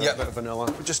character, a bit of vanilla.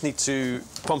 We just need to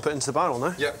pump it into the barrel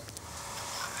now. Yep.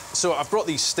 So I've brought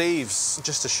these staves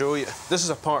just to show you. This is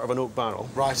a part of an oak barrel.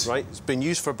 Right. Right? It's been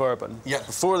used for bourbon. Yep.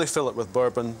 Before they fill it with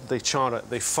bourbon, they char it,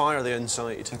 they fire the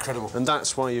inside. Incredible. And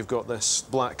that's why you've got this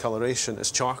black coloration.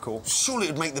 It's charcoal. Surely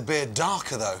it would make the beer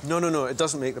darker, though. No, no, no, it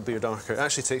doesn't make the beer darker. It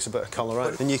actually takes a bit of colour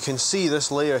out. And you can see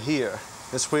this layer here.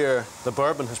 It's where the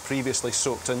bourbon has previously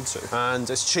soaked into. And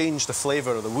it's changed the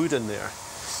flavour of the wood in there.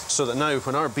 So that now,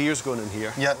 when our beer's going in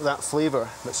here, that flavour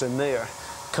that's in there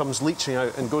comes leaching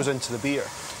out and goes into the beer.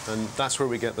 And that's where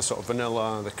we get the sort of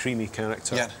vanilla, the creamy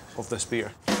character of this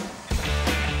beer.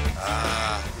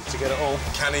 To get it all.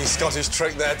 Canny Scottish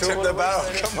trick there, tip the barrel.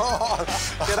 Come on,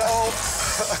 get it all.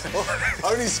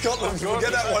 Only Scotland can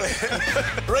get that one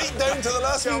in. Right down to the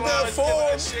last wee bit of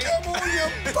form. Come on,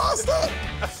 you bastard.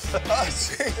 Oh,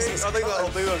 Jesus. I think that'll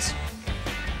do us.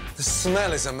 The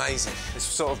smell is amazing. It's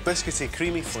sort of biscuity,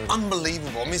 creamy flavour.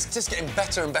 Unbelievable. I mean, it's just getting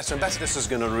better and better and better. This is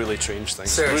going to really change things.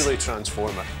 Seriously? Really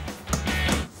transform it.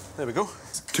 There we go.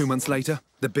 2 months later,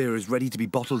 the beer is ready to be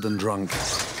bottled and drunk.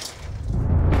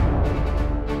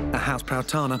 A house-proud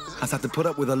Tana has had to put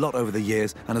up with a lot over the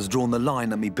years and has drawn the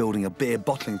line at me building a beer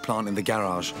bottling plant in the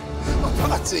garage.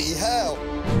 Bloody hell!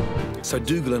 So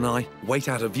Dougal and I wait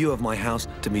out of view of my house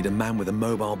to meet a man with a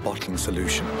mobile bottling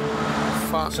solution.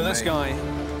 So this guy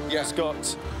has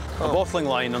got a bottling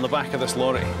line on the back of this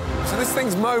lorry. So this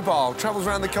thing's mobile, travels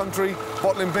around the country,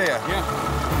 bottling beer?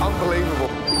 Yeah. Unbelievable.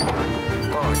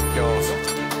 Oh, my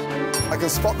God. I can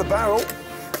spot the barrel.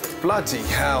 Bloody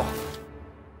hell.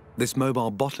 This mobile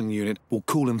bottling unit will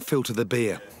cool and filter the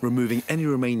beer, removing any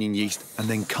remaining yeast and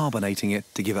then carbonating it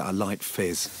to give it a light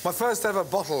fizz. My first ever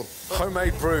bottle,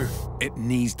 homemade brew. It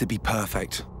needs to be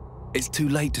perfect. It's too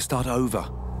late to start over.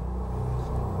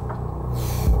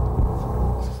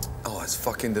 Oh, it's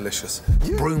fucking delicious.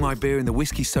 Brewing my beer in the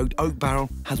whiskey-soaked oak barrel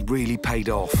has really paid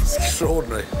off. It's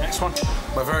extraordinary. Next one.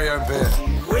 My very own beer.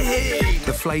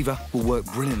 The flavour will work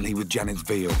brilliantly with Janet's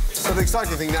veal. So the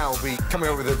exciting thing now will be coming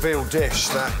up with a veal dish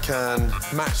that can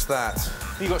match that.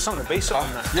 You got something to base it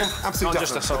on there. Yeah, absolutely. Not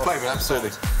just a sort of flavour,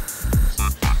 absolutely.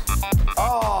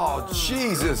 Oh,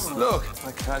 Jesus, look.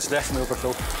 That's definitely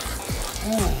overkill.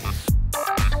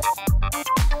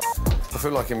 I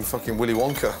feel like I'm fucking Willy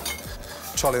Wonka,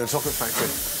 Charlie and the Chocolate Factory.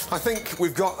 I think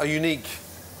we've got a unique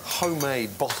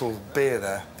homemade bottled beer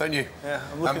there, don't you? Yeah,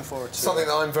 I'm looking forward to something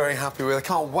that I'm very happy with. I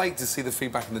can't wait to see the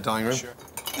feedback in the dining room. Sure.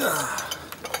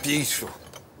 Beautiful.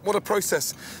 What a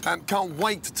process. Can't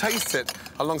wait to taste it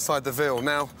alongside the veal.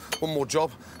 Now, one more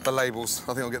job, the labels.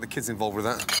 I think I'll get the kids involved with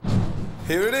that.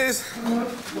 Here it is.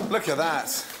 Look at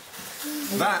that.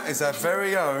 That is our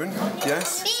very own,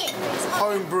 yes,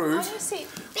 home-brewed,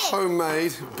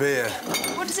 homemade beer.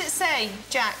 What does it say,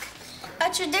 Jack? A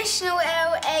traditional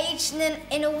ale aged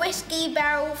in a whiskey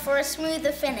barrel for a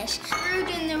smoother finish. Brewed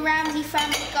in the Ramsay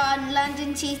family garden,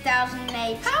 London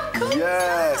 2008. How cool is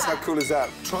Yes, that? how cool is that?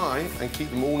 Try and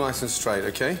keep them all nice and straight,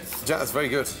 OK? Jack, that's very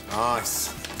good. Nice.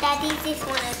 Daddy, this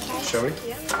one okay? Shall we?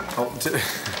 Oh,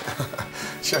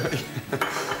 shall we?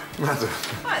 Madam.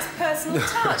 Oh, it's personal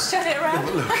touch. Turn it around.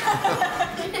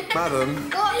 Madam.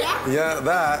 Oh, yeah? Yeah,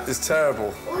 that is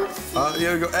terrible.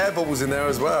 You've got air bubbles in there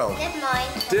as well. Never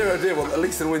mind. Dear, oh dear, well, at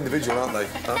least they're all individual, aren't they?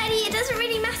 Daddy, it doesn't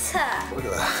really matter. Look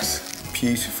at that.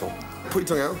 Beautiful. Put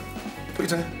your tongue out. Put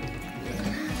your tongue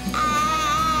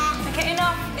out. Okay,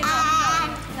 enough.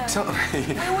 No. Sorry.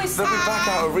 I always They'll be back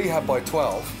out of rehab by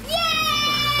 12.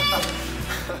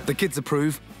 The kids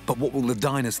approve, but what will the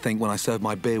diners think when I serve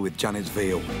my beer with Janet's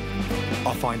veal?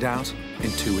 I'll find out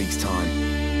in 2 weeks' time.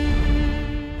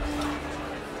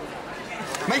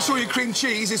 Make sure your cream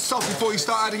cheese is soft before you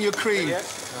start adding your cream. Yeah.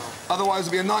 Otherwise,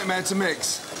 it'll be a nightmare to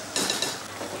mix.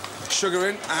 Sugar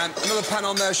in, and another pan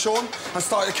on there, Sean. And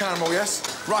start your caramel, yes?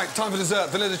 Right, time for dessert.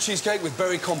 Vanilla cheesecake with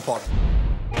berry compote.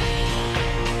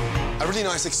 A really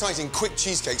nice, exciting, quick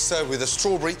cheesecake served with a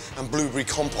strawberry and blueberry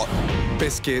compote.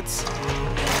 Biscuits,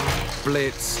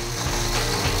 blitz,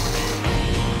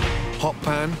 hot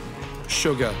pan,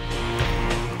 sugar,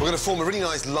 We're going to form a really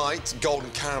nice light golden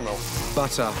caramel.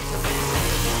 Butter.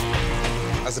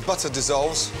 As the butter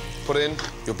dissolves, put in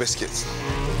your biscuits.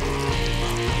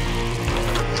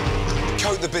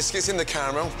 Coat the biscuits in the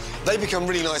caramel. They become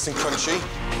really nice and crunchy.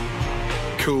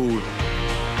 Cool.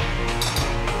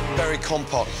 Berry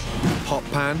compote. Hot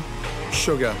pan,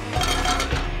 sugar,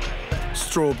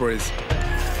 strawberries,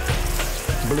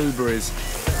 blueberries.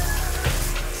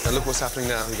 And look what's happening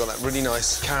now. You've got that really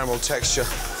nice caramel texture.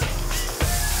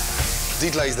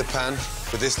 Deglaze the pan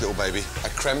with this little baby, a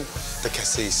creme de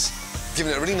cassis,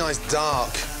 giving it a really nice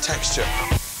dark texture.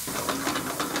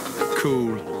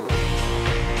 Cool.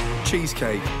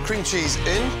 Cheesecake. Cream cheese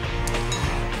in.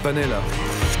 Vanilla.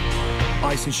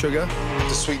 Ice and sugar.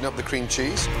 To sweeten up the cream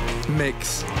cheese.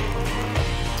 Mix.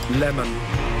 Lemon.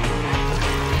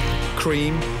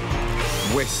 Cream.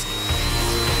 Whisk.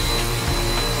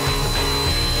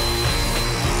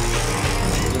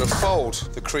 You're going to fold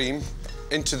the cream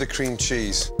into the cream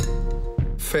cheese.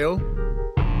 Fill.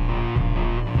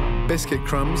 Biscuit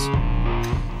crumbs.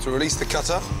 To release the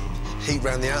cutter, heat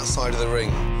round the outside of the ring.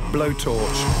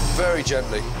 Blowtorch. Very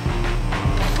gently.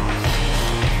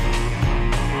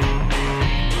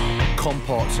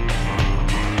 Compote.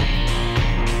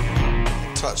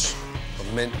 Touch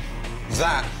of mint.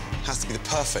 That has to be the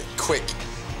perfect, quick,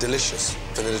 delicious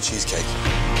vanilla cheesecake.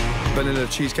 Vanilla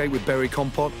cheesecake with berry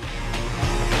compote.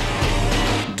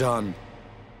 Done.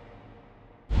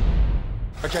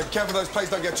 OK, be careful those plates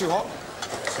don't get too hot.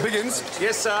 Biggins?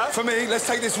 Yes, sir? For me, let's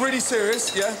take this really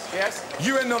serious, yeah? Yes.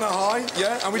 You end on a high,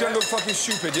 yeah? And we don't look fucking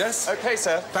stupid, yes? OK,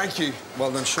 sir. Thank you.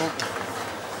 Well done, Sean.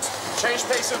 Change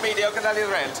place with me, I'll get down the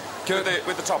other end. Good.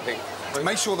 With the topping.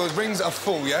 Make sure those rings are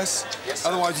full, yes? Yes, sir.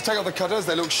 Otherwise, you take off the cutters,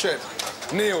 they look shit.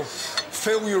 Neil,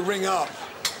 fill your ring up.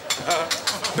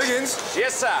 Biggins?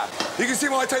 Yes, sir. You can see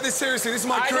why I take this seriously. This is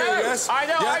my career, yes? I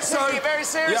know, yeah, I'm taking it very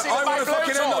seriously. Yeah, I want to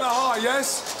fucking end on a high,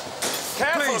 yes?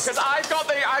 Careful, because I've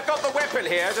got the weapon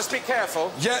here. Just be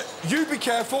careful. Yeah, you be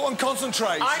careful and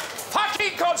concentrate. I'm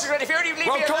fucking concentrating. If you only leave me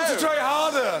alone. Well, concentrate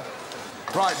harder.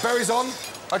 Right, berries on.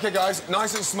 OK, guys,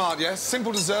 nice and smart, yes?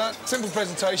 Simple dessert, simple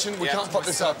presentation. We can't fuck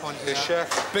this up. Yes, chef.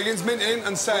 Biggins, mint in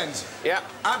and send. Yeah.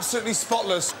 Absolutely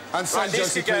spotless. And send,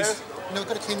 Josie, please. No, we've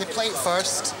got to clean the plate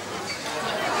first.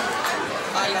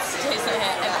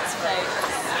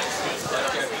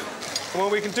 Well,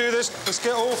 we can do this. Let's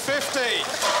get all 50.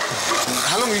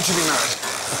 How long have you two been married?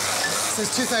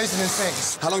 Since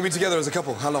 2006. How long have you been together as a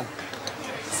couple? How long?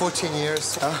 14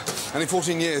 years. Only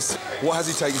 14 years. What has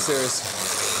he taken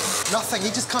serious? Nothing. He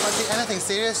just can't take anything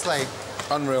seriously.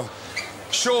 Unreal.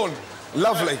 Sean,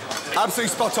 lovely. Absolutely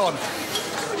spot on.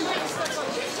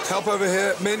 Help over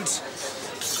here, mint.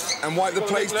 And wipe the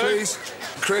plates, please.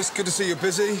 Chris, good to see you're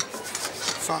busy.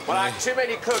 Fuck Well, me. too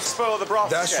many cooks spoil the broth,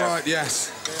 That's chef. right,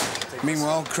 yes.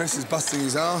 Meanwhile, Chris is busting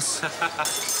his ass.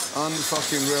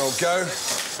 Unfucking real. Go.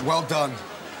 Well done.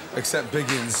 Except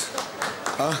Biggins.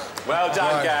 Huh? Well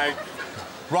done, Right. gang.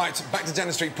 Right, back to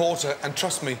Janet Street Porter, and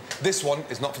trust me, this one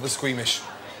is not for the squeamish.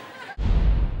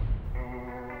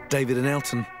 David and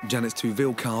Elton, Janet's two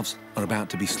veal calves, are about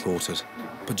to be slaughtered.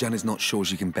 But Janet's not sure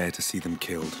she can bear to see them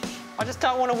killed. I just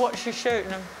don't want to watch you shooting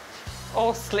them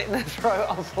or slitting their throat,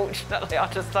 unfortunately. I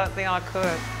just don't think I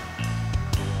could.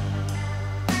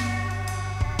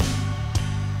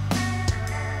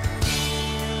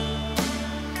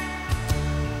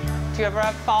 Do you ever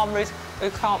have farmers who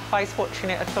can't face watching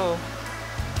it at all?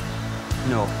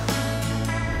 No.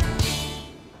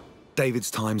 David's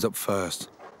time's up first,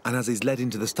 and as he's led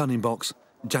into the stunning box,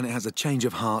 Janet has a change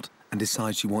of heart and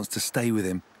decides she wants to stay with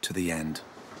him to the end.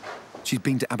 She's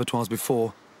been to abattoirs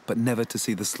before, but never to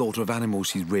see the slaughter of animals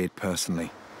she's reared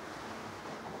personally.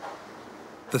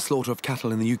 The slaughter of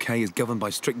cattle in the UK is governed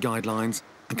by strict guidelines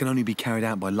and can only be carried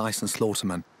out by licensed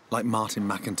slaughtermen like Martin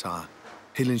McIntyre.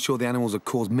 He'll ensure the animals have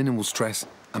caused minimal stress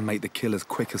and make the kill as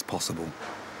quick as possible.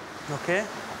 OK?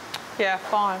 Yeah,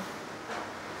 fine.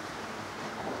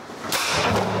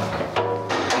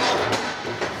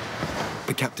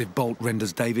 The captive bolt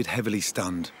renders David heavily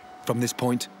stunned. From this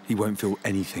point, he won't feel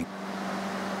anything.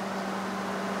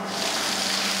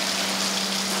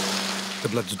 The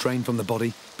blood's drained from the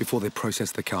body before they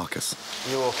process the carcass.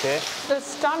 You OK? The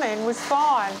stunning was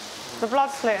fine. The blood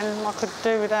slitting I could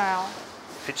do without.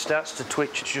 If it starts to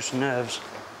twitch, it's just nerves.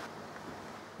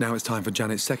 Now it's time for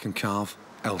Janet's second calf,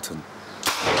 Elton.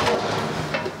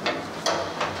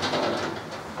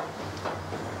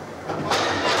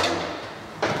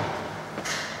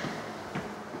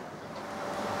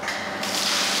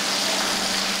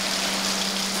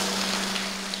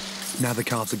 Now the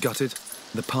calves are gutted.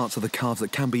 The parts of the calves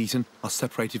that can be eaten are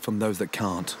separated from those that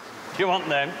can't. Do you want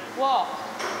them? What?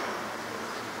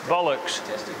 Bollocks.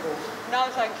 No,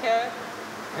 thank you.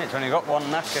 It's only got one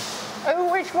knacker.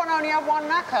 Oh, which one only had one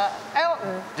knacker?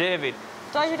 Elton? David.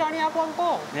 David only had one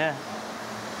ball? Yeah.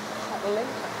 Can't believe it.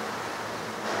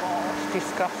 Oh, it's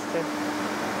disgusting.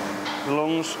 The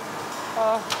lungs.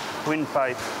 Oh.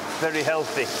 Windpipe. Very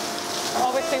healthy.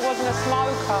 Obviously wasn't a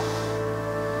smoker.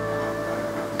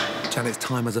 Janet's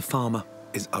time as a farmer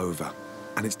is over,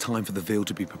 and it's time for the veal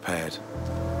to be prepared.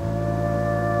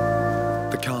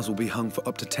 The cars will be hung for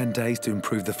up to 10 days to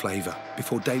improve the flavour,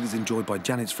 before David's enjoyed by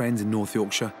Janet's friends in North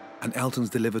Yorkshire and Elton's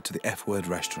delivered to the F-Word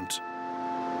restaurant.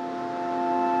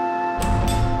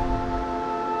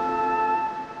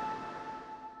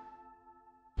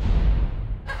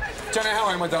 Janet, how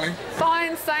are you, my darling?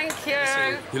 Fine, thank you.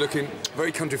 You're looking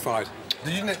very countrified.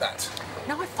 Did you knit that?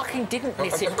 No, I fucking didn't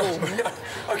miss it, Gordon.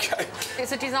 OK.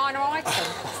 It's a designer item.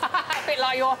 A bit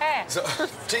like your hair. So,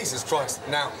 Jesus Christ.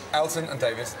 Now, Elton and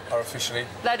David are officially...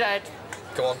 They're dead.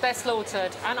 Go on. They're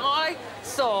slaughtered. And I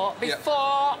thought, before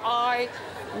I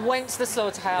went to the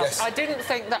slaughterhouse, I didn't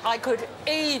think that I could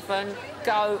even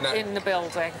go in the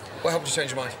building. What helped you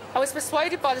change your mind? I was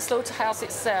persuaded by the slaughterhouse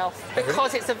itself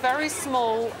because it's a very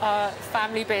small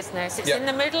family business. It's in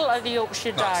the middle of the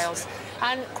Yorkshire Dales.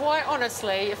 And quite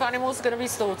honestly, if animals are going to be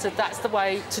slaughtered, that's the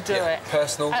way to do it.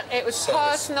 Personal. It was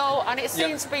personal, and it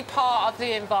seemed to be part of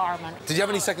the environment. Did you have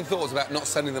any second thoughts about not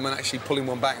sending them and actually pulling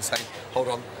one back and saying, hold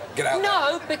on, get out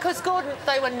No, because, Gordon,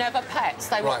 they were never pets.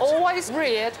 They were always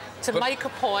reared to make a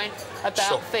point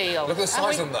about veal. Look at the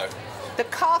size of them, though. The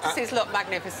carcasses look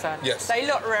magnificent. Yes. They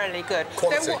look really good.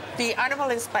 Quality. The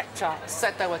animal inspector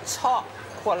said they were top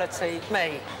quality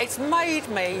meat. It's made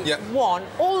me want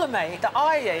all the meat that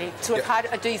I eat to have had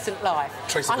a decent life.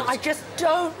 And I just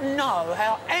don't know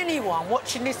how anyone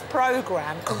watching this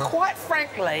programme can, quite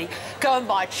frankly, go and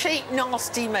buy cheap,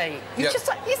 nasty meat. You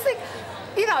think,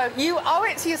 you know, you owe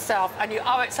it to yourself and you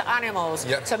owe it to animals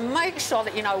to make sure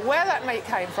that you know where that meat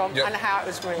came from and how it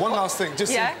was reared. One last thing,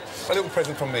 just a little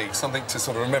present from me, something to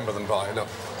sort of remember them by. Look,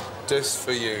 just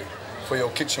for you, for your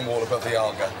kitchen wall above the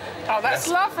Arga. Oh, that's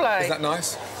lovely. Is that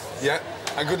nice? Yeah.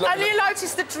 And good luck. And you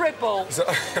noticed the dribble.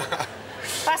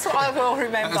 That's what I will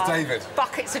remember. That was David.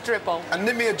 Buckets of dribble. And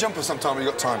knit me a jumper sometime when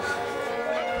you've got time.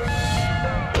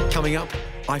 Coming up,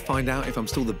 I find out if I'm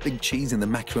still the big cheese in the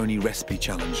macaroni recipe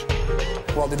challenge.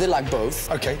 Well, they did like both.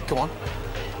 OK, go on.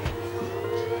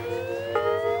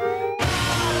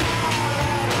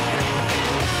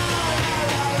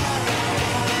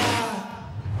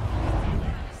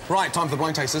 Right, time for the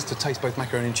blind tasters to taste both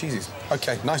macaroni and cheeses.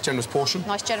 OK, nice generous portion.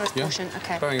 Nice generous portion,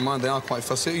 OK. Bearing in mind they are quite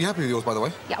fussy. Are you happy with yours, by the way?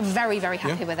 Yeah, I'm very, very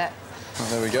happy with it. Oh,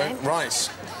 there we go.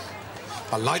 Right.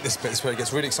 I like this bit. It's where it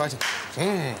gets really exciting.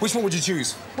 Which one would you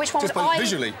choose? Which one Just would I...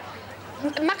 visually.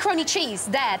 Macaroni cheese.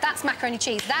 There, that's macaroni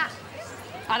cheese. That,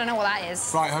 I don't know what that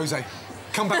is. Right, Jose.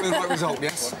 Come back with the right result,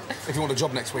 yes? If you want a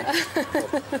job next week.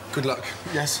 Good luck.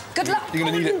 Yes. Good luck. You're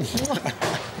going to need it.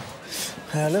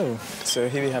 Hello. So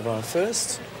here we have our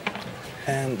first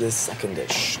and the second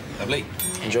dish. Lovely.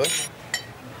 Enjoy.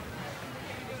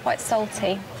 Quite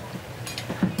salty.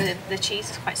 The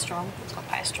cheese is quite strong. It's got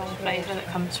quite a strong flavour that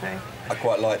comes through. I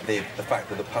quite like the fact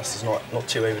that the pasta's not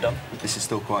too overdone. This is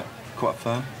still quite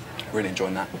firm. Really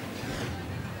enjoying that.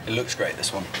 It looks great,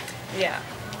 this one. Yeah.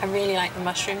 I really like the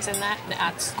mushrooms in there. It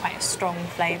adds quite a strong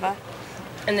flavour.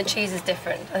 And the cheese is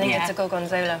different. I think it's a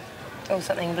gorgonzola or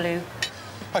something blue.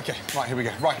 OK, right, here we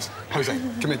go. Right, Jose,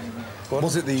 come in.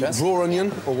 Was it the raw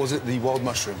onion or was it the wild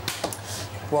mushroom?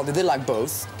 Well, they did like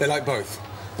both. They like both?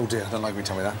 Oh, dear, I don't like when you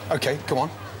tell me that. OK, come on.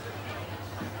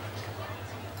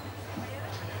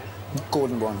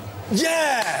 Gordon won.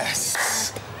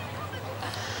 Yes!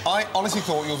 I honestly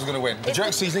thought yours was going to win. The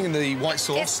jerk seasoning and the white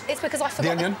sauce. It's because I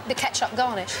forgot the ketchup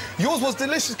garnish. Yours was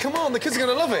delicious. Come on, the kids are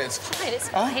going to love it. It's fine, it's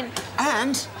fine.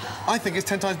 And I think it's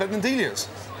 10 times better than Delia's.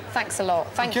 Thanks a lot.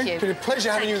 Thank you. It's been a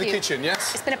pleasure having you in the kitchen,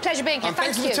 yes? It's been a pleasure being here. And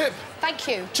Thank thanks you. for the tip. Thank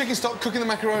you. Chicken stock cooking the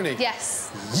macaroni. Yes.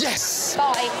 Yes!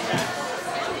 Bye.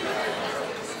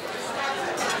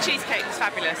 Cheesecake was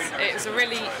fabulous. It was a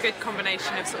really good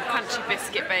combination of sort of crunchy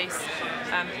biscuit base.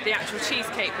 The actual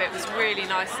cheesecake bit was really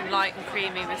nice and light and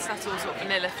creamy with subtle sort of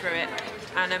vanilla through it.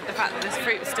 And the fact that this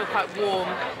fruit was still quite warm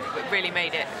really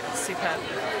made it superb.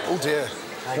 Oh dear.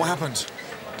 What happened?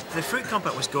 The fruit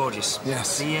compote was gorgeous.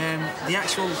 Yes. The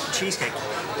actual cheesecake,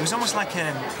 it was almost like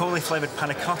a poorly flavoured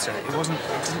panna cotta. It didn't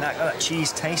have that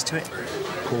cheese taste to it.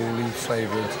 Poorly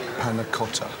flavoured panna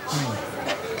cotta.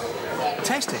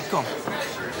 Taste it, go on.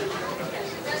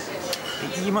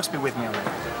 You must be with me on that.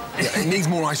 Yeah, it needs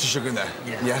more ice and sugar in there.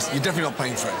 Yeah. Yes, you're definitely not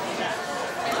paying for it.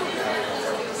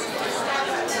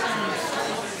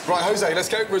 Right, Jose, let's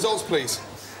go. Results, please.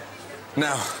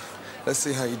 Now, Let's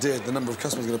see how you did. The number of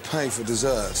customers going to pay for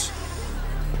dessert.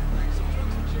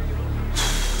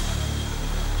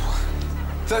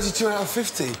 32 out of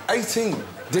 50. 18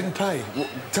 didn't pay. Well,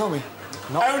 tell me.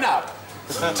 Own up.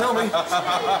 Tell me.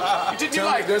 Did you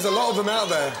like? There's a lot of them out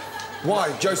there.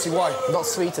 Why, Josie? Why? Not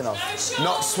sweet enough.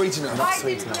 Not sweet enough. Not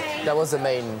sweet enough. That was the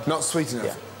main. Not sweet enough.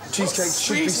 Yeah. Cheesecake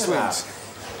should be sweet.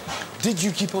 Did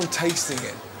you keep on tasting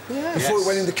it? Yeah. Before it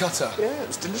went in the cutter? Yeah, it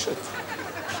was delicious.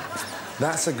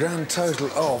 That's a grand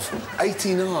total of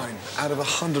 89 out of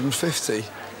 150.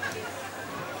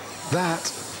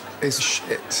 That is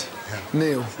shit. Yeah.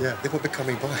 Neil. Yeah, they won't be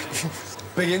coming by.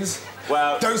 Biggins?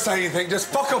 Well... Don't say anything, just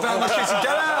fuck off out of the kitchen.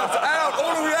 Get out! Out!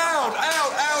 All of you out!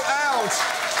 Out! Out! Out!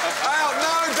 Out!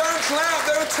 No, don't clap!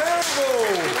 They were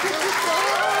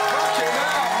terrible!